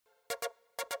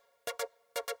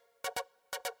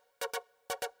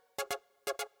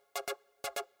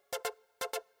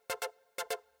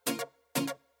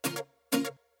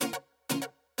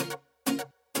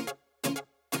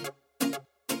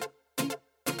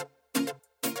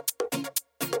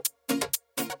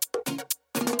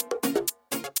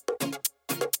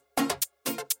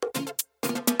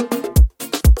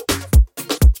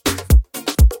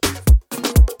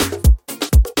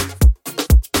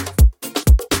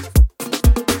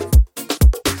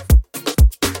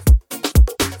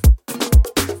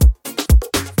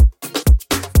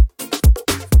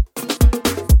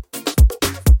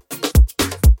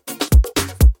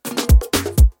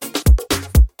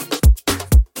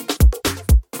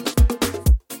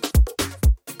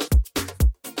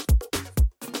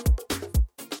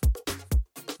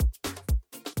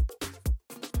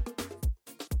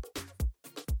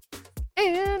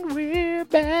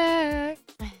back.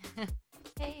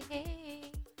 Hey,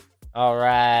 hey. All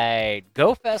right.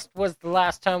 GoFest was the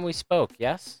last time we spoke,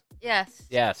 yes? Yes.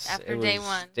 Yes. After it day was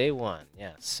one. Day one,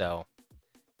 yes. So,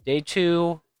 day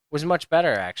two was much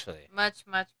better, actually. Much,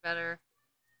 much better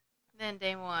than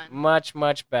day one. Much,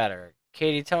 much better.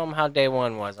 Katie, tell them how day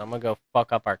one was. I'm going to go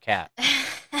fuck up our cat.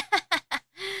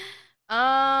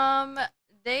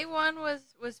 Day one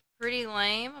was pretty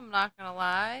lame, I'm not gonna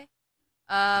lie.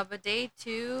 But day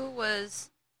two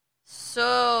was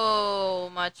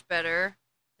so much better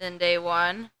than day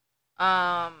one.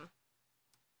 Trying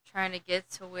to get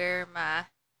to where my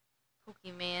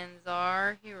Pokemans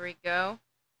are. Here we go.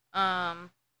 I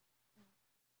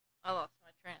lost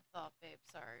my train of thought, babe.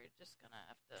 Sorry, just gonna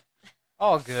have to.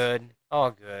 All good.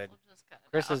 All good. We'll just cut it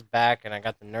Chris out. is back, and I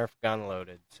got the Nerf gun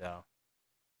loaded, so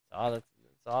that's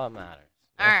all that matters.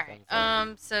 All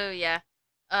right. So yeah.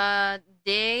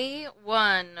 Day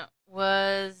one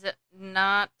was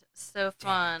not so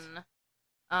fun.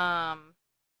 I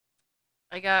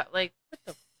got like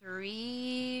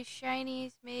 3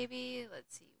 shinies, maybe.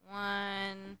 Let's see.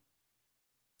 1,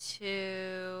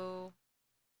 2,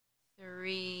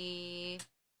 3,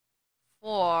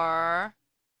 4.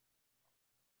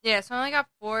 Yeah, so I only got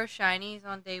 4 shinies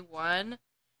on day one,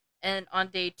 and on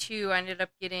day two I ended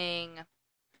up getting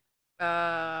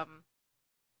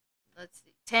let's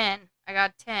see, 10. I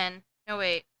got 10. No,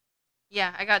 wait.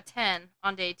 Yeah, I got 10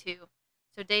 on day two.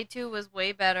 So day two was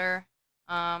way better.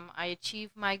 I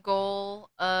achieved my goal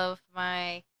of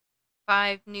my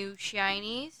 5 new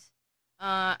shinies.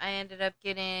 I ended up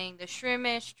getting the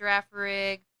Shrimish,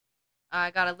 Girafarig. I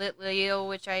got a Litleo,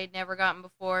 which I had never gotten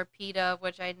before. Peta,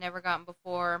 which I had never gotten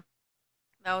before.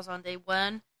 That was on day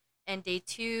one. And day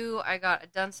two, I got a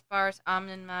Dunsparce,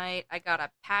 Omnite. I got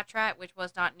a Patrat, which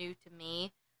was not new to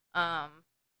me. The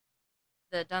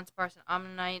Dunsparce and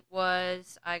Omnite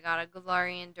was. I got a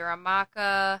Galarian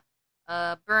Duramaka,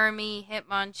 Burmy,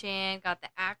 Hitmonchan, got the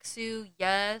Axew,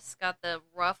 yes. Got the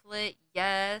Rufflet,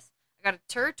 yes. I got a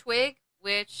Turtwig,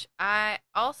 which I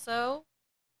also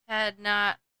had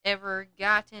not ever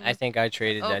gotten. I think I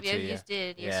traded that yeah, to you. Yes,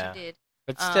 you did.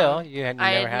 But still, you I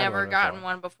never had never one gotten before.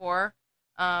 one before.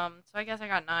 So I guess I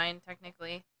got 9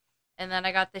 technically, and then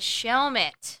I got the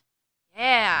Shelmet.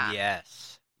 Yeah.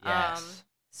 Yes.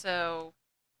 So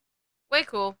way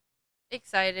cool.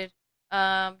 Excited.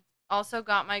 Also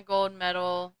got my gold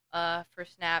medal. For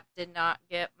Snap. Did not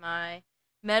get my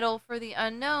medal for the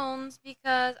unknowns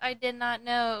because I did not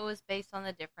know it was based on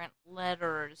the different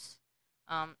letters.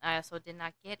 I also did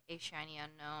not get a shiny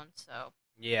unknown. So.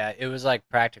 Yeah, it was like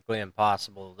practically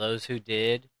impossible. Those who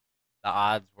did, the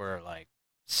odds were like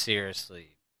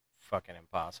seriously fucking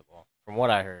impossible, from what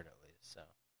I heard at least. So.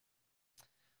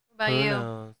 What about Who you?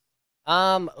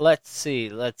 knows? Let's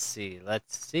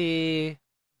see.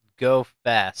 Go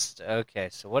fast. Okay,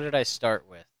 so what did I start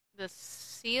with? The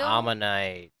seal?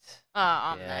 Ammonite.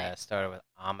 Ammonite. Yeah, I started with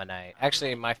Ammonite.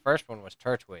 Actually, my first one was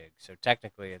Turtwig, so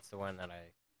technically it's the one that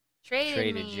I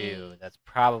traded you. That's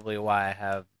probably why I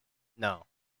have... No,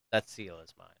 that seal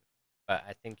is mine. But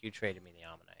I think you traded me the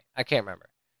Ammonite. I can't remember.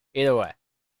 Either way.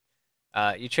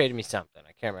 You traded me something.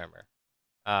 I can't remember.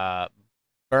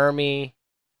 Burmy,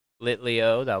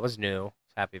 Litleo, that was new.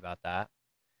 Happy about that.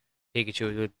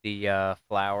 Pikachu with the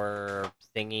flower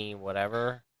thingy,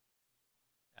 whatever.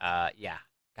 Yeah,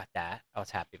 got that. I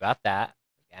was happy about that.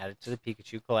 Added to the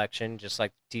Pikachu collection, just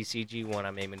like the TCG one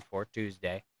I'm aiming for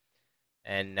Tuesday.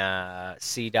 And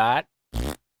C-Dot,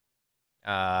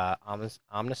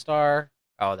 Omnistar.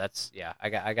 Oh, that's, yeah.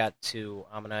 I got 2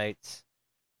 Ammonites.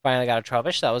 Finally got a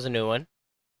Trubbish. That was a new one.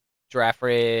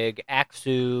 Girafarig,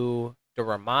 Axew,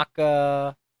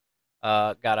 Duramaka.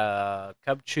 Got a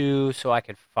Cubchoo, so I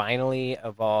could finally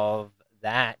evolve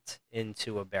that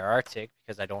into a Beartic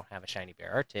because I don't have a shiny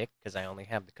Beartic because I only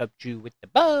have the Cubchoo with the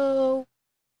bow.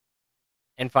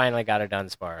 And finally got a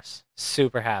Dunsparce.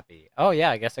 Super happy. Oh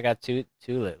yeah, I guess I got two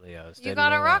Litleos. You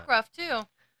got a Rockruff too.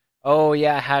 Oh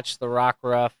yeah, I hatched the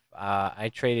Rockruff. I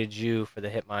traded you for the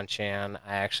Hitmonchan.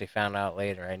 I actually found out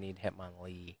later I need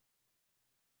Hitmonlee.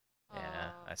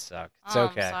 Yeah, I suck. It's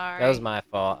okay. I'm sorry. That was my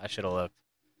fault. I should have looked.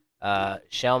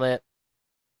 Shelmet,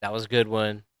 that was a good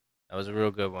one. That was a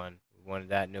real good one. We wanted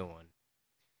that new one.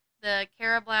 The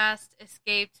Carablast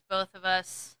escaped both of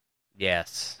us.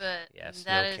 Yes. But yes,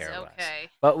 that no is Carablast. okay.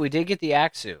 But we did get the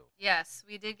Axew. Yes,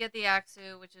 we did get the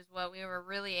Axew, which is what we were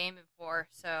really aiming for.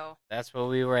 So that's what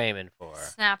we were aiming for.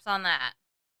 Snaps on that.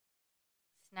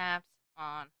 Snaps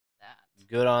on that.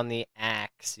 Good on the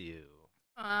Axew.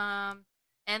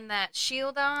 And that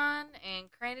Shieldon and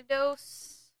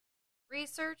Cranidos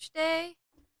research day,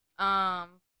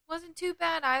 wasn't too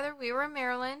bad either. We were in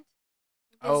Maryland.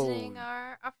 visiting Oh,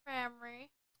 our family.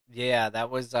 yeah, that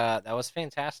was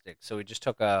fantastic. So we just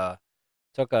took a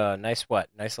nice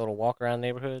little walk around the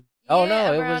neighborhood. Oh no,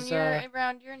 Yeah, it was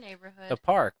around your the neighborhood.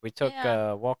 park. We took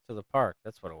Yeah, a walk to the park.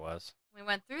 That's what it was. we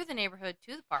went through the neighborhood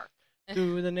to the park.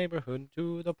 To the neighborhood,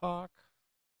 to the park.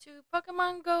 To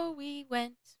Pokemon Go we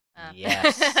went.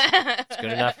 Yes. It's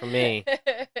good enough for me.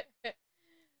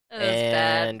 That was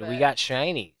bad, And we but got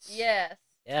shinies. yes.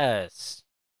 Yes.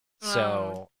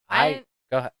 So I I didn't-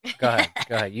 go ahead. Go ahead.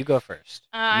 Go ahead. You go first.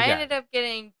 You I got ended it. up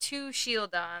getting 2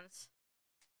 Shieldons.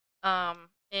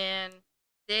 And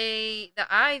the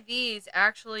IVs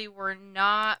actually were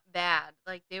not bad.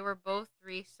 Like they were both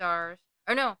 3 stars.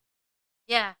 Or no.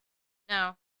 Yeah.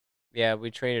 No. Yeah,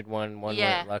 we traded one. One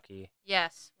Yeah. went lucky.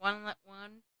 Yes. One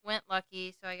went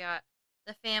lucky, so I got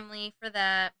the family for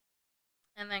that.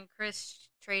 And then Chris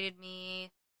traded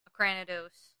me a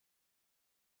Cranidos.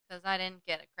 Because I didn't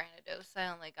get a Cranidos.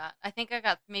 I think I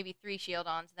got maybe 3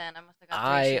 Shieldons then. I must have got 3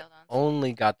 I Shieldons.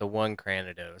 only got the one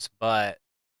Cranidos, but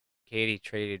Katie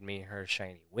traded me her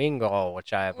shiny Wingull,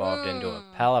 which I evolved into a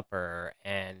Pelipper,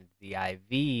 and the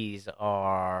IVs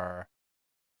are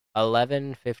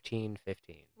 11, 15,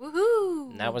 15.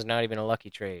 Woohoo! And that was not even a lucky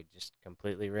trade, just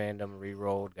completely random,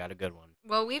 re-rolled, got a good one.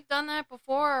 Well, we've done that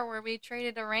before where we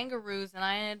traded a Rangaroos and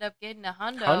I ended up getting a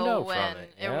hundo, Hundo when from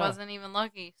it, it yeah. wasn't even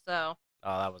lucky. So,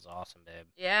 Oh, that was awesome, babe.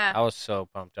 yeah. I was so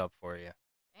pumped up for you.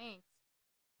 Thanks.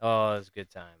 Oh, it was a good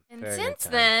time. And Very since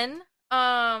good time.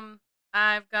 then,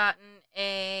 I've gotten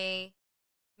a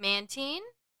Mantine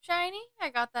shiny. I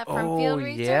got that from Field Oh,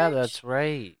 Research. yeah, that's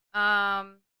right.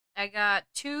 I got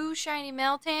 2 shiny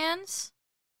Meltans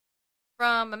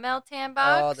from a Meltan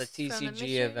box. Oh, the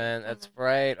TCG event. That's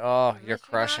right. Oh, you're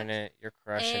crushing it. You're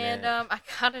crushing it. And I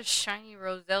got a shiny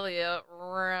Roselia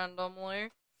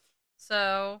randomly.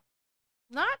 So,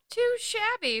 not too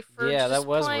shabby for Yeah, just that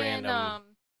was playing,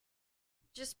 random.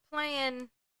 just playing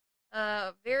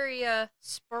very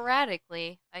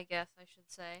sporadically, I guess I should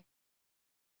say.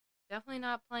 Definitely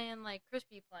not playing like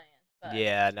Crispy playing. But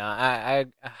Yeah, no,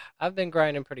 I've been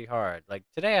grinding pretty hard. Like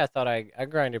today, I thought I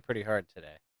grinded pretty hard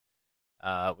today,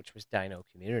 which was Dino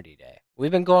Community Day.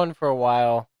 We've been going for a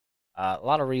while. A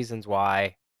lot of reasons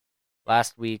why.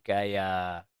 Last week,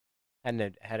 I had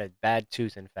a bad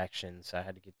tooth infection, so I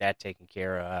had to get that taken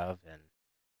care of and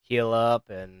heal up.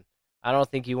 And I don't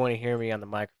think you want to hear me on the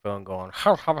microphone going.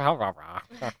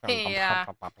 Yeah.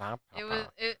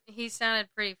 He sounded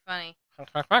pretty funny.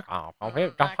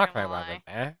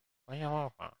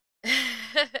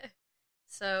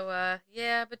 So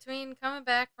yeah, between coming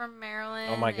back from Maryland.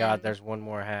 Oh my God, and, there's one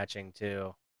more hatching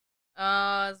too.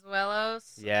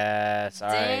 Zuelos. Yes,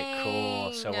 alright,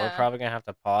 cool. So we're Dang. probably gonna have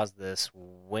to pause this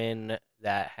when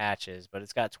that hatches, but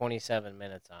it's got 27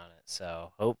 minutes on it,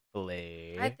 so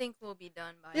hopefully. I think we'll be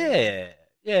done by then.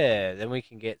 Yeah, yeah, then we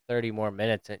can get 30 more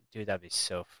minutes. Dude, that'd be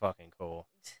so fucking cool.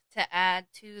 To add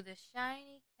to the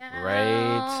shiny count.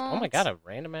 Right? Oh my God, a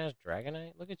random ass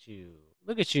Dragonite? Look at you.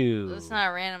 Look at you. It's not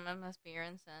random. It must be your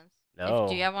incense. No.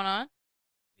 Do you have one on?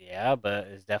 Yeah, but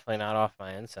it's definitely not off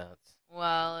my incense.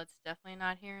 Well, it's definitely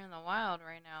not here in the wild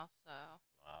right now, so.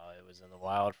 Well, it was in the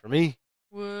wild for me.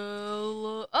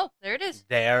 Well, oh, there it is.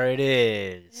 There it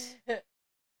is.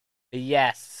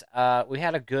 Yes, we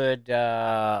had a good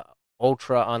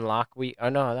Ultra Unlock week. Oh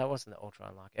no, that wasn't the Ultra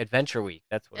Unlock. Adventure Week.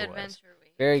 That's what it was. Adventure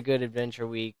Week. Very good Adventure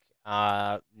Week.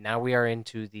 Now we are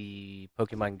into the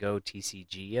Pokemon Go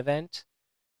TCG event,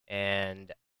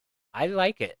 and I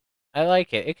like it. I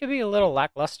like it. It could be a little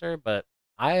lackluster, but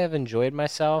I have enjoyed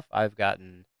myself. I've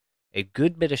gotten a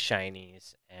good bit of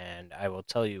shinies, and I will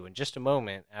tell you in just a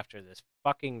moment after this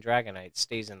fucking Dragonite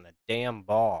stays in the damn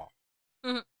ball.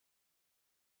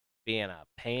 Being a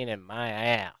pain in my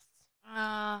ass.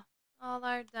 All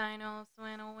our dinos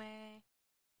went away.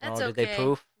 That's Oh, okay. did they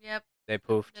poof? Yep. They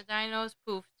poofed. The dinos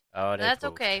poofed. Oh, they That's poofed.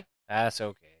 okay. That's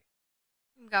okay.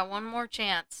 We've got one more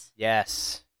chance.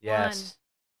 Yes. Yes.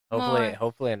 more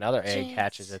Hopefully another egg chance.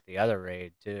 hatches at the other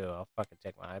raid too. I'll fucking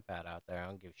take my iPad out there. I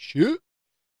don't give a shit.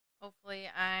 Hopefully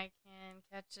I can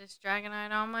catch this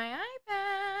Dragonite on my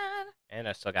iPad. And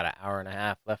I still got an hour and a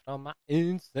half left on my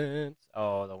instance.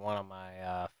 Oh, the one on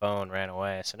my phone ran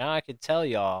away. So now I can tell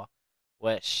y'all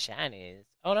what shinies.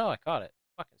 Oh no, I caught it.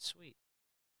 Fucking sweet.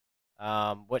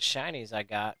 What shinies I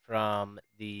got from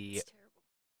the It's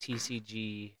terrible.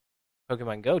 TCG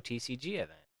Pokemon Go TCG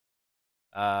event.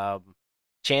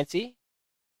 Chansey,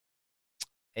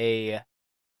 a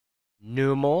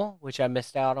Numel, which I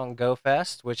missed out on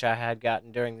GoFest, which I had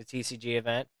gotten during the TCG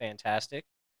event. Fantastic.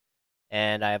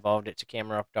 And I evolved it to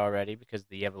Camerupt already because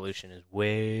the evolution is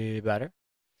way better.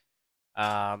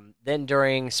 Then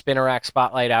during Spinnerack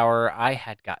Spotlight Hour, I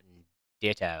had gotten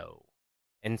Ditto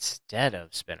instead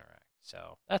of Spinnerack.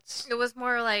 So that's It was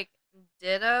more like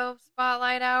Ditto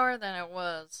Spotlight Hour than it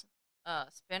was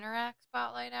Spinnerack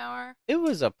Spotlight Hour. it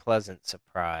was a pleasant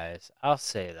surprise. I'll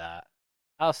say that.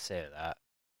 I'll say that.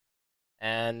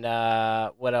 And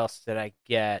what else did I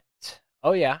get?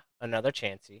 Oh yeah, another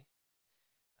Chansey.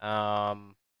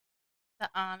 Um, The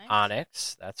Onyx.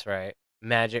 Onyx. That's right.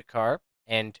 Magikarp,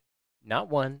 and not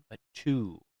one but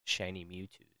two shiny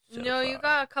Mewtwo's. So No, you far.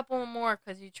 got a couple more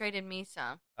because you traded me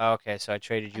some. Okay, so I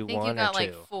traded you I think one you got or two.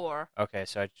 like 4. Okay,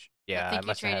 so I think you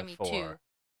must have traded had me 4. 2.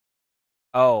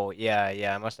 Oh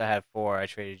yeah, I must have had 4. I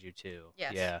traded you 2.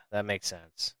 Yes. Yeah, that makes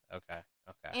sense. Okay.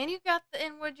 And you got the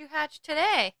Inwood you hatched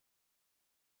today.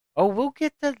 Oh, we'll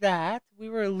get to that. We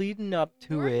were leading up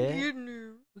to it. Getting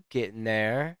there. We're getting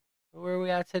there. Where are we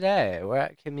at today? We're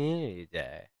at Community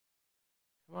Day.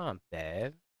 Come on,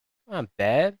 babe. Come on,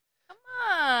 babe. Come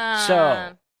on.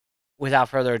 So, without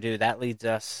further ado, that leads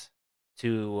us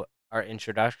to our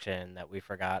introduction that we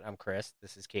forgot. I'm Chris.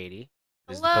 This is Katie.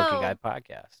 This is the Hello. Poke Guide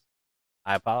Podcast.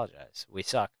 I apologize. We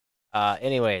suck.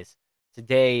 Anyways,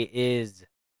 today is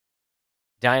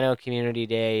Dino Community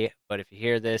Day, but if you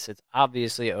hear this, it's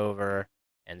obviously over,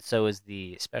 and so is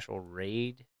the special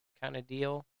raid kind of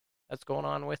deal that's going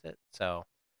on with it. So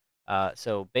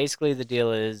basically, the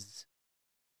deal is,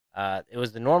 it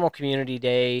was the normal Community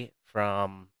Day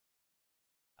from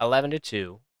 11 to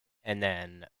 2, and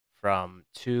then from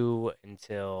 2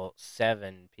 until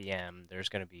 7 p.m. there's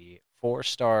going to be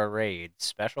 4-star raids,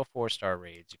 special 4-star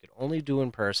raids you could only do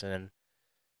in person.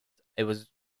 It was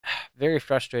very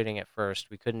frustrating at first.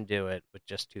 We couldn't do it with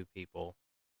just 2 people.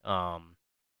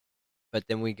 But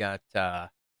then we got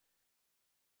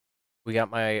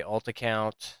my alt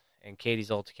account and Katie's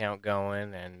alt account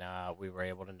going, and we were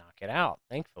able to knock it out,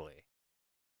 thankfully.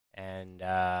 And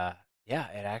yeah,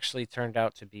 it actually turned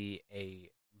out to be a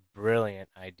brilliant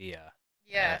idea.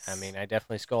 Yes. I mean, I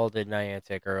definitely scolded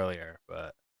Niantic earlier,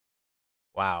 but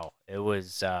wow, it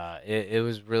was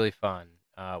really fun.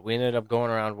 We ended up going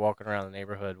around, walking around the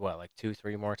neighborhood, what, like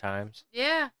 2-3 more times?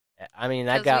 Yeah. I mean,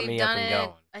 that 'Cause got we've me up done and it,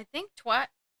 going. I think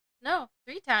No,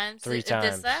 3 times. 3 This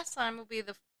times. last time will be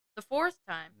the 4th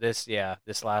time. This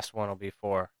last one will be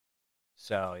 4.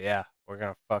 So yeah, we're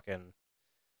gonna fucking.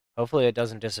 Hopefully, it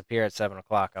doesn't disappear at 7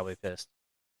 o'clock. I'll be pissed.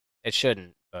 It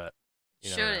shouldn't, but you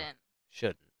never know.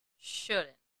 Shouldn't.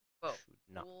 But Should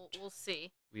not. we'll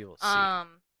see. We will see.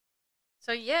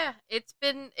 So yeah, it's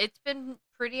been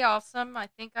pretty awesome. I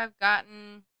think I've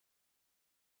gotten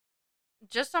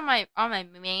just on my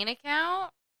main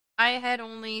account, I had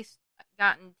only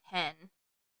gotten 10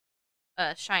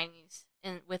 shinies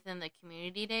within the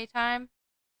community daytime,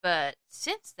 but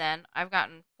since then I've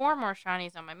gotten 4 more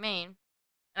shinies on my main,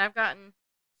 and I've gotten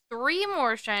 3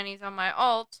 more shinies on my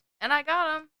alt, and I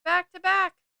got them back to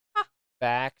back. Ha.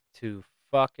 Back to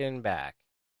fucking back.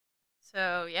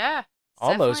 So yeah, it's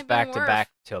Almost definitely back been to worth- back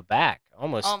to back.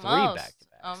 Almost 3 Almost. back to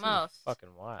back. Almost.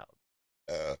 Fucking wild.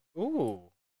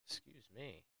 Ooh, excuse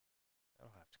me.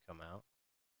 That'll have to come out.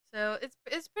 So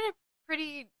it's been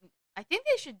pretty. I think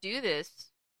they should do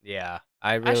this. Yeah,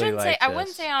 I really shouldn't like say. I this.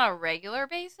 wouldn't say on a regular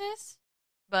basis,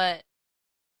 but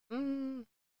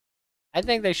I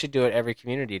think they should do it every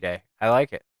community day. I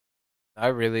like it. I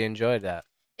really enjoyed that.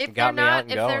 if It got they're me out not,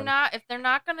 and if going. they're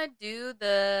not gonna do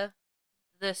the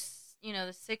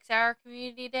 6-hour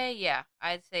community day, yeah,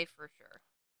 I'd say for sure.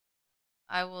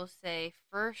 I will say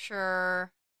for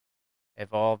sure.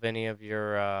 Evolve any of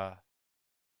your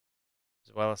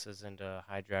Zweilous into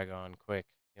Hydreigon quick.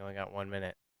 You only got 1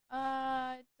 minute.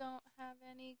 I don't have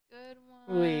any good ones.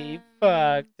 We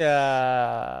fucked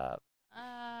up.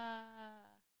 At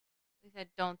least I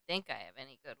don't think I have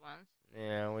any good ones.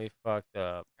 Yeah, we fucked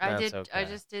up. I That's did. okay. I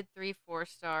just did 3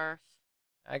 4-stars.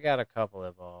 I got a couple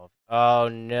evolved. Oh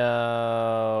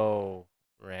no!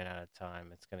 Ran out of time.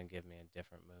 It's gonna give me a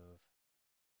different move.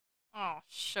 Oh,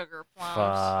 sugar plums.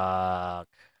 Fuck.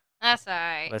 That's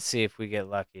alright. Let's see if we get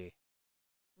lucky.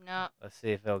 No. Let's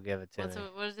see if they'll give it to me.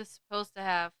 What is this supposed to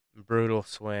have? Brutal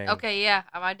swing. Okay, yeah,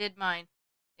 I did mine.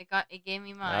 It gave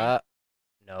me mine.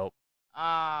 Nope.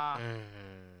 Ah,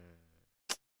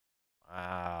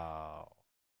 Wow.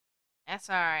 that's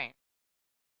alright.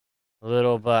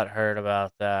 Little butt hurt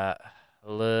about that.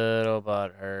 Little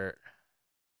butt hurt.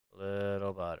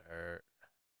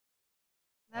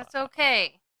 That's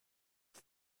okay.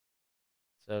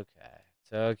 It's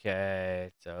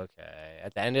okay.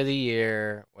 At the end of the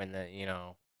year, when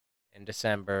in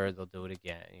December they'll do it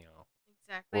again.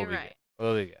 Exactly We'll be right. good.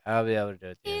 We'll be good. I'll be able to do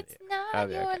it at the end of the It's year. not I'll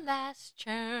be your okay. last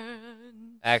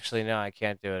chance. Actually, no, I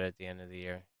can't do it at the end of the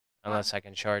year unless I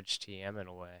can charge TM in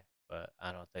a way, but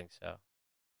I don't think so.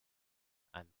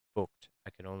 I'm booked I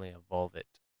can only evolve it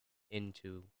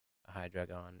into a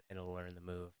Hydreigon, and it'll learn the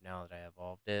move. Now that I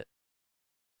evolved it,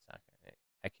 it's not gonna.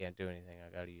 I can't do anything. I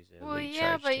gotta use the Well, Elite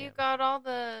yeah, Charge but you Jam. got all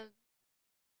the.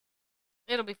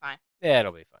 It'll be fine. Yeah,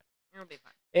 it'll be fine. It'll be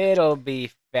fine. It'll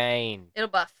be fine. It'll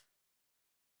buff.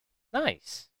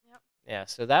 Nice. Yep. Yeah,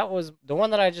 so that was the one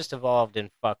that I just evolved and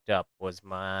fucked up was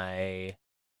my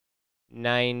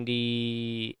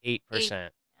 98%.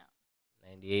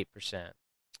 Yeah. 98%.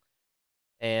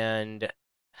 And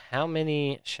how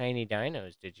many shiny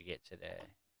dinos did you get today?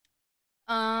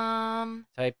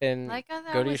 Type in, like I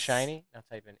go to your was- shiny. Now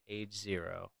type in age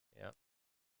 0. Yep.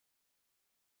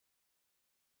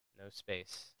 No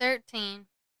space. 13.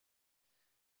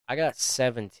 I got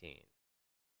 17.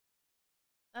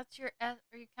 That's your. Are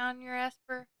you counting your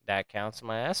Esper? That counts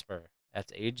my Esper.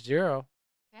 That's age 0.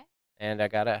 Okay. And I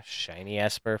got a shiny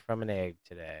Esper from an egg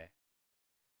today.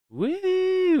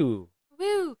 Woo!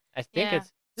 Woo! I think Yeah.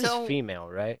 this So- is female,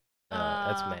 right? No,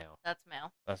 that's male. That's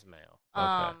male. That's male.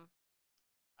 Okay.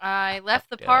 I left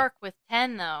the Yeah. park with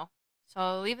 10 though.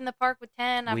 So leaving the park with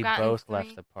 10, I've We gotten both 3.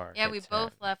 left the park. Yeah, at we 10.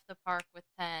 both left the park with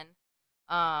 10.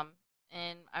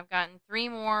 And I've gotten 3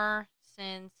 more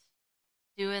since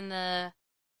doing the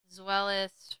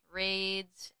Zweilous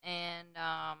raids, and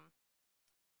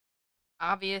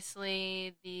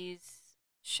obviously these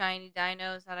shiny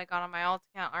dinos that I got on my alt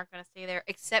account aren't going to stay there,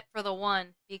 except for the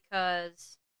one,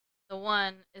 because the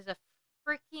one is a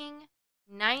freaking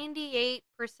 98%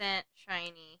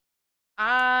 shiny.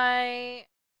 That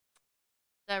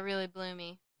really blew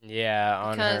me. Yeah,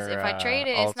 on Because her, if I trade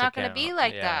it, it's alt not gonna be account.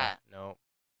 like Yeah, that. Nope.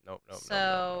 Nope.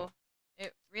 So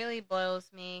it really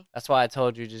blows me. That's why I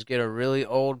told you just get a really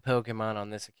old Pokemon on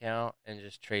this account and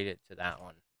just trade it to that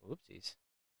one. Whoopsies.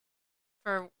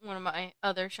 For one of my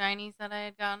other shinies that I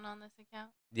had gotten on this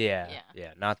account. Yeah.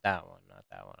 Yeah. Not that one.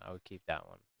 I would keep that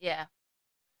one. Yeah.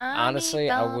 Honestly,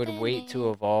 I would wait to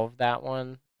evolve that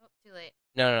one. Oh, too late.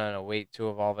 No. Wait to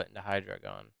evolve it into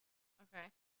Hydreigon. Okay.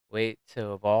 Wait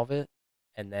to evolve it,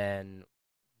 and then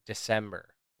December,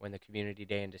 when the community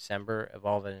day in December,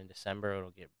 evolve it in December, it'll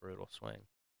get Brutal Swing.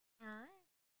 Alright.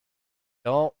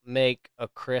 Don't make a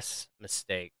Chris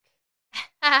mistake.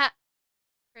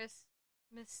 Chris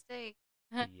mistake.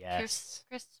 Yes.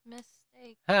 Chris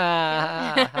mistake.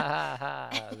 That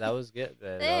was good.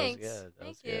 Thanks. That was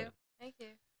Thank good. you. Thank you.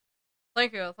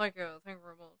 Thank you. Thank you. Thank you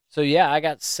very much. So yeah, I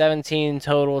got 17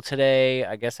 total today.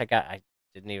 I guess I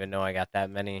didn't even know I got that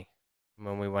many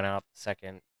when we went out the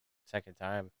second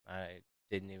time. I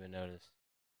didn't even notice.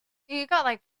 You got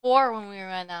like 4 when we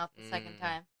went out the second Mm.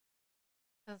 time.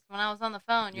 Because when I was on the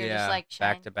phone, you're yeah, just like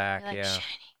shiny. back to back. You're like, Yeah.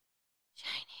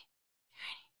 shiny.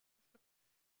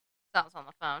 So I was on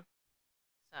the phone.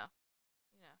 So,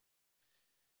 yeah.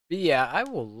 But yeah, I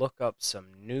will look up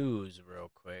some news real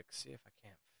quick, see if I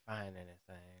can't find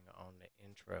anything on the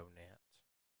intranet.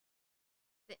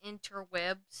 The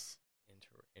interwebs.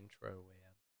 Intro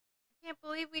web. I can't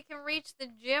believe we can reach the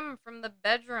gym from the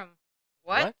bedroom.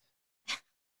 What?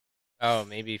 Oh,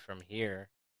 maybe from here,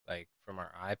 like from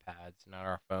our iPads, not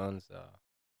our phones, though.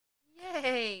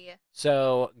 Yay.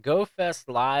 So, GoFest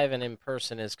Live and in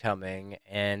person is coming,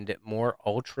 and more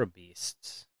Ultra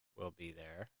Beasts will be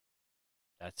there.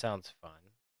 That sounds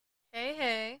fun.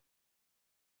 Hey.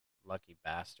 Lucky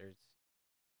bastards.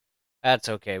 That's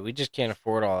okay. We just can't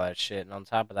afford all that shit. And on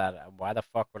top of that, why the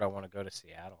fuck would I want to go to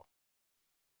Seattle?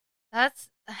 That's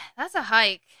a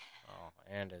hike. Oh,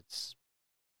 and it's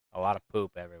a lot of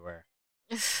poop everywhere.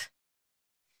 That's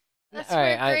All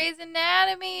right, where Grey's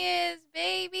Anatomy is,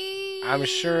 baby. I'm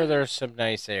sure there's some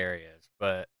nice areas,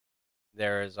 but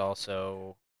there is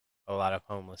also a lot of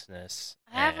homelessness.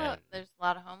 There's a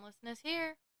lot of homelessness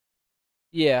here.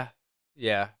 Yeah,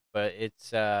 but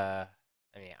it's I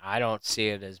mean, I don't see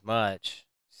it as much.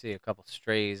 See a couple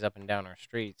strays up and down our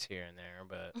streets here and there,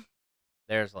 but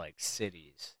there's like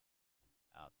cities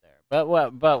out there. But we're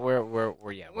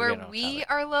Where getting off we topic.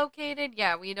 are located,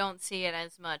 yeah, we don't see it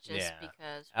as much as Yeah.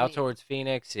 because Out we, towards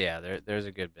Phoenix, yeah, there's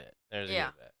a good bit. There's a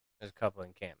Yeah. good bit. There's a couple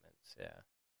encampments, yeah.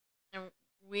 and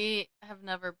we have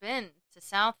never been to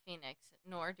South Phoenix,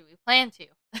 nor do we plan to.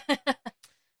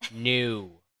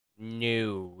 No,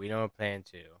 we don't plan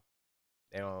to.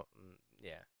 They don't.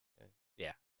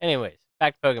 Yeah. Anyways,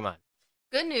 back to Pokemon.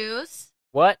 Good news.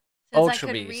 What? Since Ultra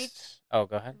I could Beast. Oh,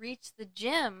 go ahead. reach the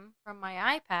gym from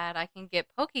my iPad, I can get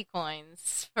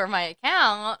Pokecoins for my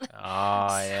account.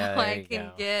 Oh yeah, so there I you can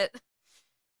go. get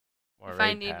More if I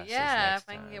raid need, passes yeah, next if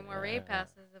I can time, get more yeah. raid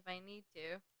passes if I need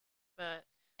to. But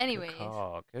anyways,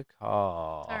 Good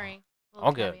call. sorry. little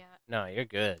All good. caveat. No, you're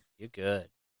good. You're good.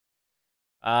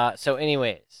 So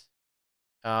anyways,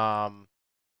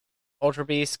 Ultra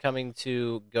Beast coming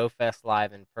to GoFest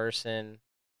Live in person.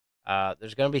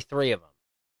 There's going to be 3 of them.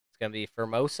 It's going to be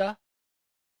Formosa,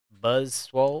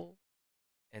 Buzzswole,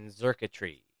 and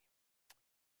Xurkitree.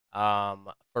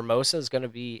 Formosa is going to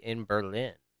be in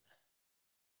Berlin.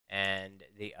 And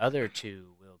the other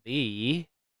 2 will be...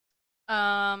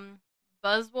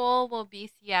 Buzzwole will be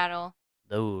Seattle.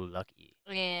 Oh, lucky.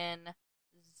 And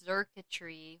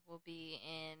Xurkitree will be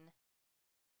in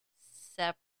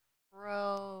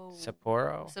Sapporo.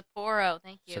 Sapporo,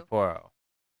 thank you.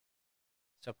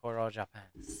 Sapporo,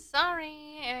 Japan.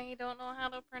 Sorry, I don't know how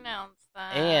to pronounce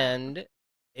that. And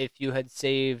if you had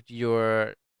saved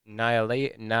your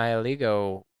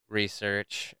Nihiligo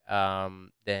research,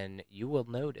 then you will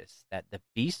notice that the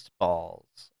Beast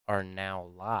Balls are now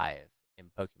live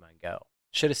in Pokemon Go.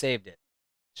 Should have saved it.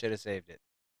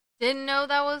 Didn't know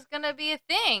that was going to be a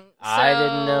thing. So... I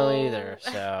didn't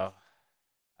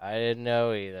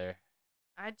know either.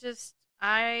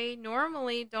 I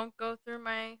normally don't go through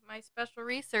my special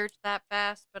research that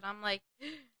fast, but I'm like,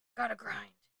 gotta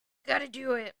grind. Gotta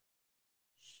do it.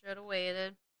 Should have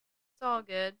waited. It's all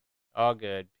good. All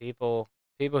good. People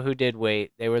who did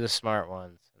wait, they were the smart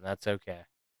ones, and that's okay.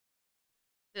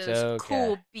 Those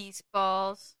cool beast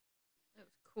balls.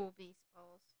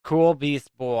 Cool beast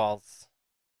balls.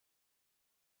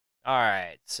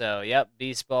 Alright, so, yep,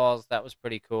 beast balls, that was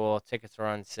pretty cool. Tickets are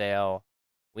on sale.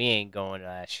 We ain't going to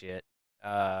that shit.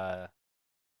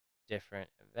 Different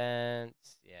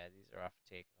events. Yeah, these are off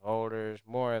ticket holders.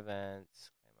 More events.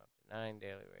 Claim up to 9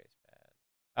 daily race pass.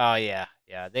 Oh, yeah,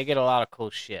 they get a lot of cool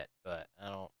shit, but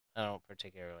I don't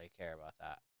particularly care about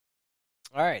that.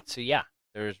 Alright, so yeah,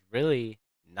 there's really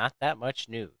not that much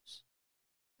news.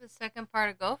 The second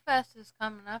part of GoFest is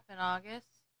coming up in August.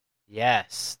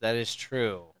 Yes, that is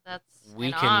true. That's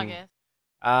August.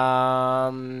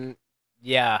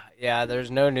 Yeah,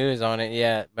 there's no news on it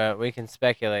yet, but we can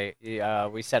speculate.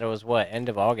 We said it was what, end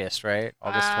of August, right?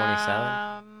 August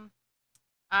 27th?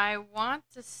 I want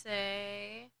to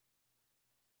say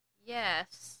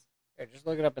yes. Here, just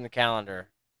look it up in the calendar.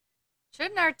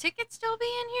 Shouldn't our tickets still be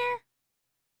in here?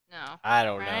 No. I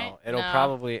don't know. It'll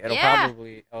probably,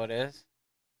 oh, it is?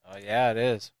 Oh, yeah, it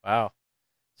is. Wow.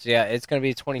 So, yeah, it's going to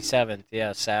be 27th.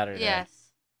 Yeah, Saturday. Yes.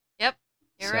 Yep.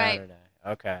 You're Saturday.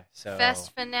 Right. Okay. So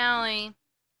Fest finale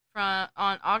on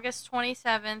August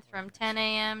 27th from 10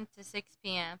 a.m. to 6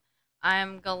 p.m.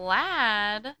 I'm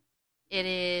glad it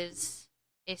is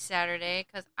a Saturday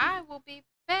because I will be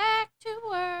back to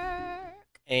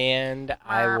work. And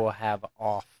I will have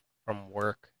off from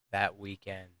work that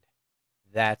weekend.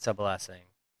 That's a blessing.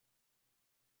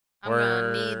 I'm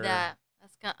going to need that.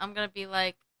 I'm going to be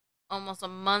like almost a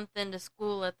month into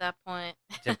school at that point.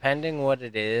 Depending what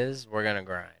it is, we're going to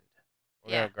grind.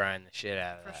 We're going to grind the shit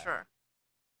out of that. For sure.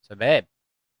 So, babe,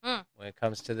 when it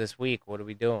comes to this week, what are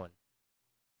we doing?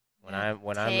 When I'm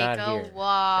not here.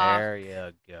 Walk. There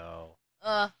you go.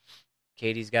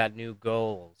 Katie's got new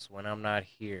goals. When I'm not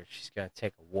here, she's going to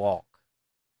take a walk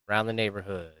around the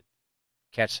neighborhood,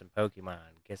 catch some Pokemon,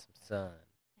 get some sun.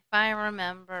 If I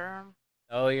remember.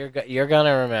 Oh, you're going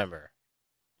to remember.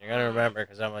 You're going to remember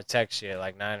because I'm going to text you at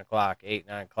like 9 o'clock, 9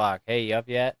 o'clock. Hey, you up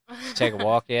yet? Take a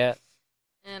walk yet?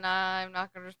 And I'm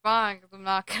not going to respond because I'm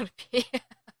not going to be.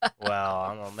 Well,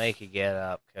 I'm going to make you get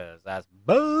up because that's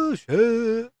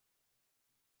bullshit.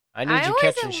 I need you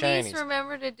catching shinies. I always at least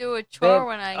remember to do a chore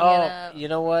when I get up. You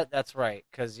know what? That's right.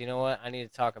 Because you know what? I need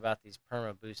to talk about these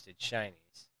perma-boosted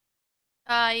shinies.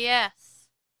 Yes.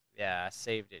 Yeah, I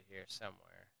saved it here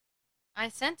somewhere. I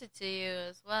sent it to you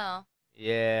as well.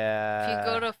 Yeah. If you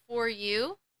go to For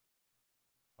You.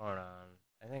 Hold on.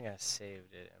 I think I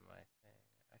saved it in my thing.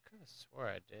 I could have swore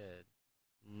I did.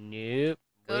 Nope.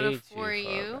 Go to For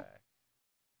You. Back.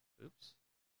 Oops.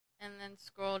 And then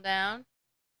scroll down.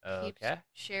 Okay. Keep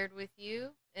shared with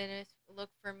you. And look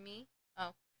for me.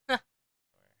 Oh.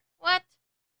 What?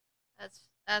 That's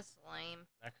lame.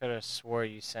 I could have swore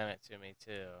you sent it to me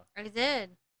too. I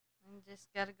did. I just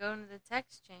gotta go into the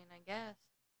text chain, I guess.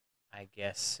 I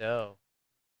guess so.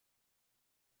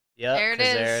 Yep,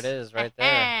 there it is right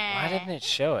there. Why didn't it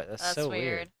show it? That's so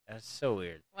weird. That's so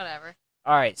weird. Whatever.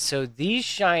 All right, so these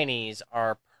shinies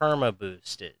are perma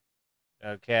boosted.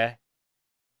 Okay.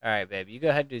 All right, babe. You go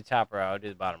ahead and do the top row. I'll do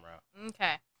the bottom row.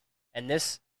 Okay. And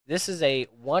this is a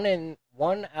 1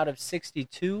 out of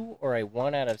 62 or a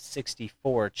 1 out of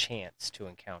 64 chance to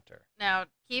encounter. Now,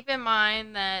 keep in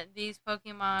mind that these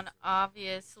Pokemon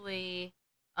obviously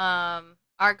are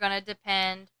going to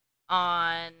depend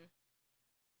on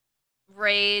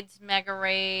raids, mega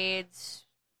raids,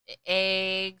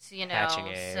 eggs, hatching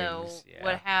eggs, so yeah.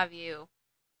 what have you.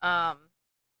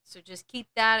 So just keep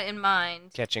that in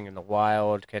mind. Catching in the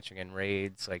wild, catching in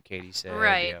raids, like Katie said.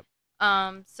 Right.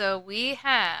 Yep. So we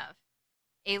have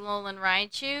Alolan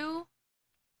Raichu,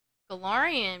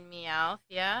 Galarian Meowth,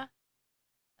 yeah?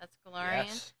 That's Galarian.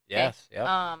 Yes. Okay. Yes. Yep.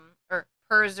 Or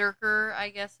Berserker,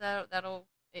 I guess that'll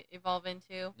evolve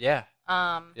into. Yeah.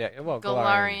 Um, Yeah. Well,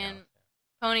 Galarian,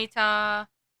 Meowth. Ponyta,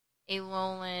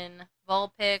 Alolan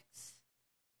Vulpix,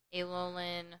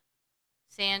 Alolan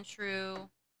Sandshrew,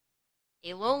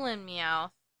 Alolan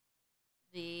Meowth,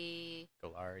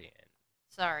 Galarian.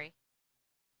 Sorry.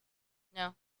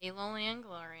 No, Alolan and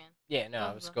Galarian. Yeah. No,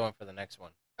 I was going for the next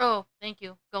one. Oh, thank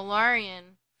you.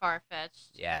 Galarian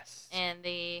Farfetch'd. Yes. And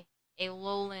the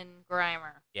Alolan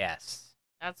Grimer. Yes.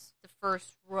 That's the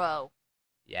first row.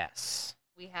 Yes.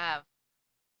 We have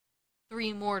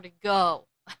 3 more to go.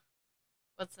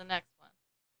 What's the next one?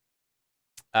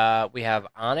 We have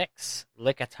Onyx,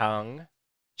 Lickitung,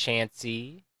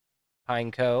 Chansey,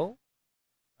 Pineco,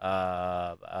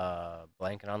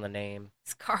 blanking on the name.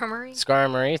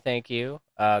 Skarmory, thank you.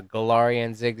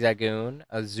 Galarian Zigzagoon,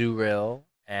 Azurill,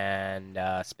 and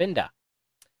Spinda.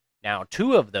 Now,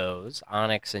 2 of those,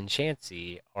 Onyx and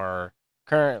Chansey, are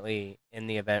currently in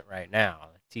the event right now,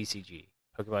 TCG,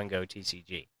 Pokemon Go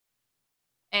TCG.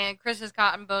 And Chris has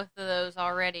gotten both of those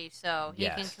already, so he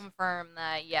can confirm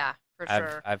that, yeah, for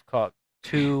sure. I've caught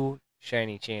 2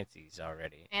 shiny Chanseys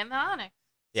already. And the Onyx.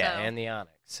 Yeah, and the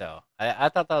Onyx. So I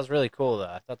thought that was really cool, though.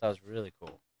 I thought that was really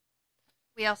cool.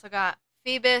 We also got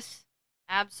Phoebus,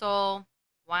 Absol,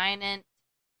 Wynant,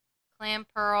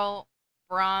 Clamperl,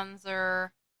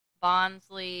 Bronzer,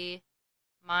 Bonsly,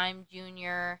 Mime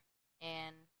Jr.,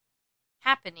 and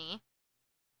Happiny.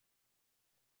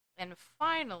 And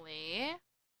finally,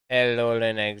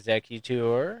 Alolan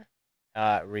Executor,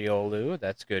 Riolu,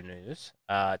 that's good news.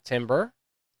 Timber,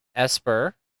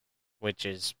 Esper, which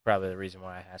is probably the reason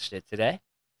why I hatched it today.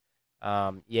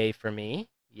 Yay for me.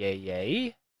 Yay,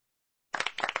 yay.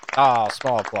 Oh,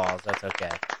 small applause. That's okay.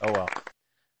 Oh,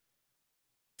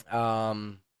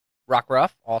 well.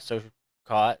 Rockruff, also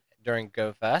caught during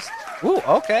GoFest. Ooh,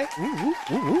 okay.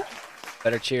 Ooh.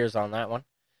 Better cheers on that one.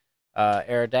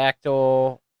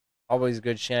 Aerodactyl, always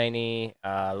good shiny.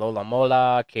 Lola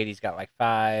Mola, Katie's got like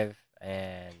 5.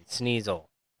 And Sneasel.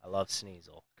 I love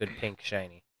Sneasel. Good pink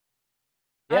shiny.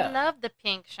 Yeah. I love the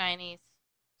pink shinies.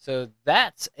 So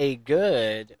that's a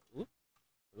good...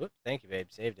 Whoop, thank you, babe.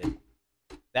 Saved it.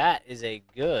 That is a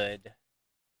good...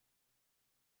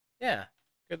 Yeah,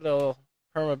 good little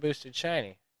perma-boosted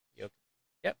shiny.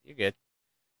 Yep, you're good.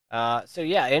 So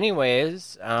yeah,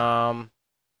 anyways,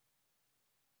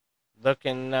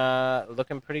 looking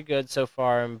pretty good so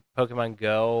far in Pokemon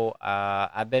Go.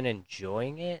 I've been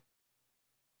enjoying it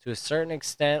to a certain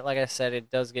extent. Like I said,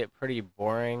 it does get pretty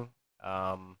boring.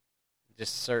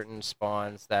 Just certain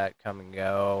spawns that come and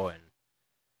go,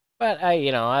 but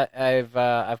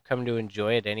I've come to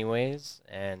enjoy it anyways,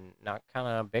 and not kind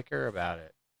of bicker about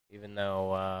it, even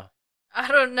though. I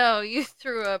don't know. You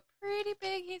threw a pretty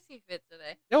big hissy fit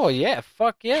today. Oh yeah,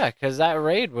 fuck yeah, because that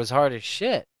raid was hard as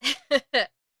shit.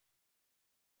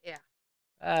 Yeah.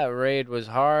 That raid was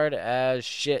hard as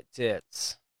shit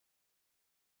tits.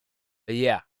 But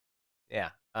yeah.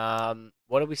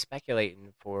 What are we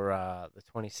speculating for the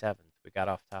 27th? We got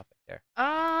off topic there.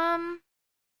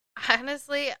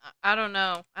 Honestly, I don't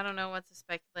know. I don't know what to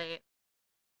speculate.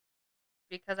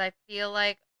 Because I feel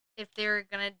like if they're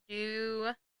gonna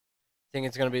do... Think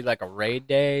it's gonna be like a raid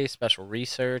day, special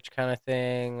research kind of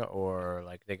thing, or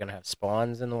like they're gonna have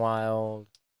spawns in the wild?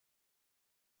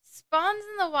 Spawns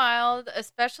in the wild,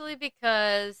 especially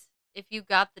because if you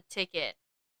got the ticket,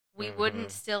 we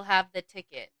wouldn't still have the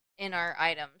ticket in our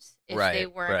items if they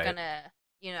weren't gonna,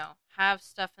 have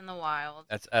stuff in the wild.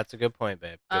 That's a good point,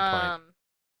 babe. Good point.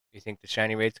 You think the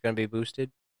shiny rate's gonna be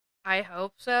boosted? I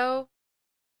hope so.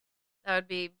 That would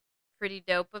be pretty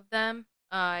dope of them.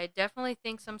 I definitely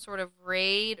think some sort of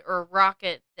raid or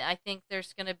rocket. I think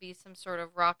there's gonna be some sort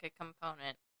of rocket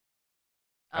component.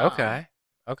 Okay.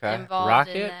 Involved in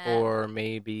rocket that. Or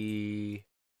maybe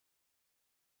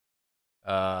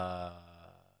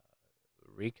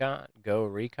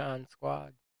recon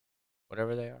squad,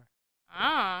 whatever they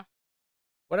are.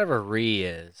 Whatever Re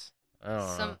is. I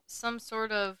don't know. Some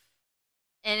sort of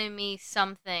enemy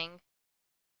something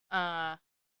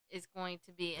is going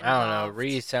to be involved. I don't know.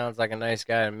 Re sounds like a nice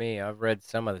guy to me. I've read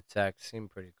some of the text.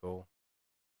 Seemed pretty cool.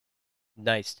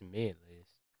 Nice to me, at least.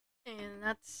 And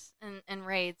that's and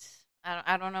raids.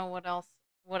 I don't know what else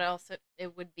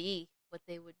it would be, what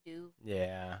they would do.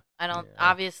 Yeah.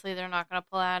 Obviously they're not going to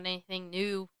pull out anything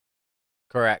new.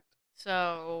 Correct.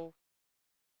 So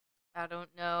I don't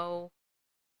know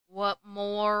what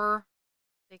more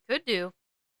they could do.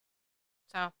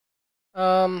 So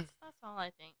that's all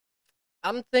I think.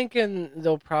 I'm thinking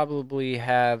they'll probably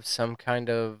have some kind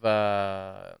of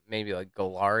maybe like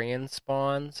Galarian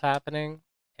spawns happening.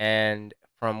 And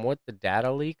from what the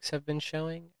data leaks have been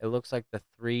showing, it looks like the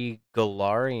 3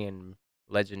 Galarian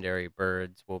legendary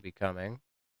birds will be coming.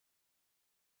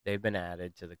 They've been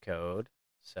added to the code,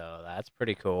 so that's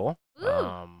pretty cool. Ooh.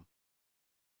 And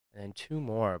then 2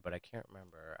 more, but I can't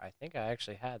remember. I think I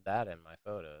actually had that in my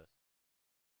photos.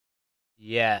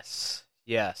 Yes,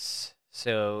 yes.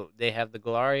 So they have the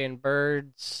Galarian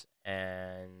birds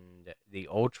and the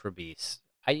Ultra Beast.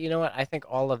 You know what? I think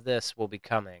all of this will be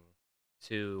coming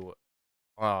to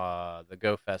the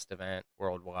Go Fest event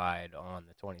worldwide on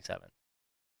the 27th.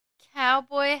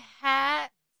 Cowboy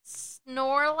hat,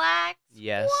 Snorlax.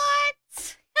 Yes.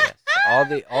 What?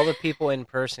 Yes. All the people in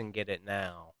person get it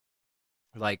now.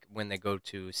 Like when they go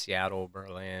to Seattle,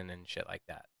 Berlin, and shit like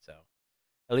that. So,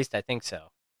 at least I think so.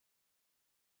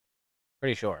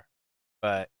 Pretty sure.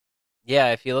 But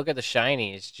yeah, if you look at the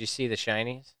shinies, did you see the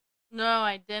shinies? No,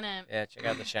 I didn't. Yeah, check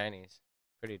out the shinies.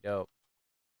 Pretty dope.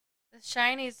 The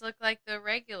shinies look like the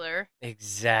regular.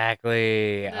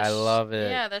 Exactly. I love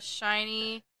it. Yeah, the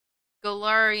shiny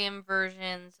Galarian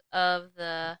versions of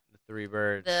The 3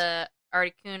 birds. the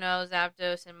Articuno,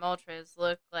 Zapdos, and Moltres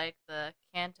look like the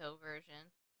Kanto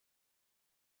version.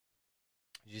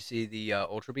 Did you see the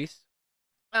Ultra Beast?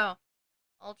 Oh,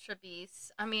 Ultra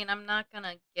Beasts. I mean, I'm not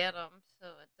gonna get them, so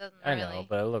it doesn't I really know,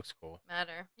 but it looks cool.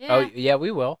 matter. Oh, Yeah. yeah,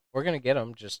 we will. We're gonna get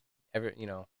them. Just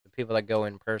the people that go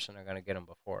in person are gonna get them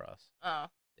before us. Oh.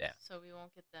 Yeah. So we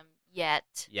won't get them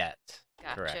yet. Yet.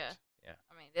 Gotcha. Correct. Yeah.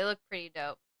 I mean, they look pretty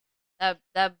dope.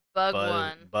 That bug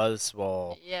one.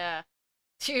 Buzzwole. Yeah.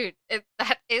 Dude,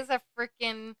 that is a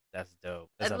freaking. That's dope.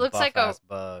 That's It a looks like buff-ass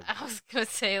bug. I was gonna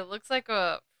say it looks like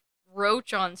a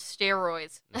roach on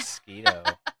steroids. Mosquito.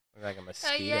 Look like a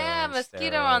mosquito. Yeah, on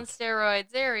mosquito steroids. on steroids.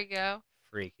 There we go.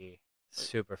 Freaky.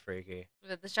 Super freaky.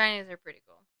 But the shinies are pretty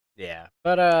cool. Yeah.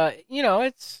 But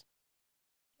it's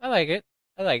I like it.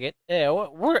 I like it. Yeah,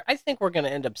 I think we're gonna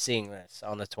end up seeing this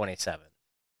on the 27th.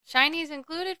 Shinies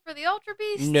included for the Ultra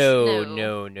Beasts? No.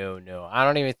 I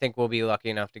don't even think we'll be lucky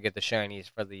enough to get the shinies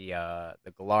for the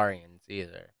Galarians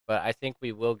either. But I think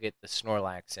we will get the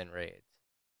Snorlax in raids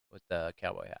with the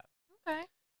cowboy hat. Okay.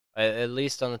 At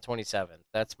least on the 27th.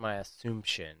 That's my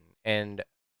assumption. And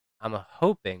I'm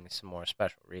hoping some more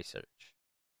special research.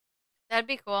 That'd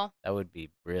be cool. That would be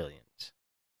brilliant.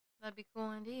 That'd be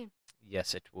cool indeed.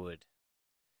 Yes, it would.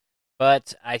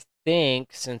 But I think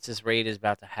since this raid is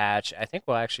about to hatch, I think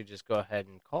we'll actually just go ahead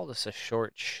and call this a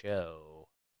short show.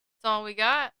 That's all we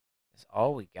got. That's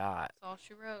all we got. That's all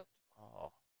she wrote.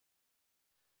 Oh.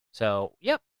 So,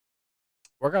 yep.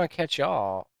 We're going to catch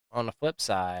y'all on the flip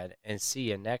side and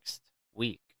see you next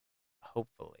week,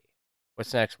 hopefully.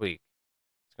 What's next week?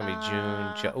 It's going to be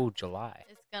July.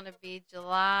 It's going to be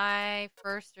July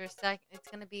 1st or 2nd. It's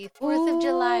going to be 4th of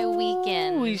July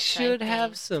weekend. We should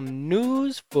have some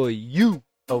news for you,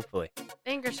 hopefully.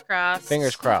 Fingers crossed.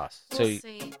 Fingers crossed. We'll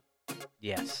see.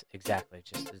 Yes, exactly.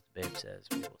 Just as the babe says,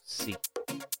 we will see.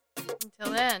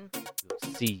 Until then. We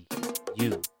will see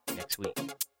you next week.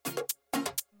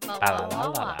 La, la, la,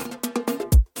 la.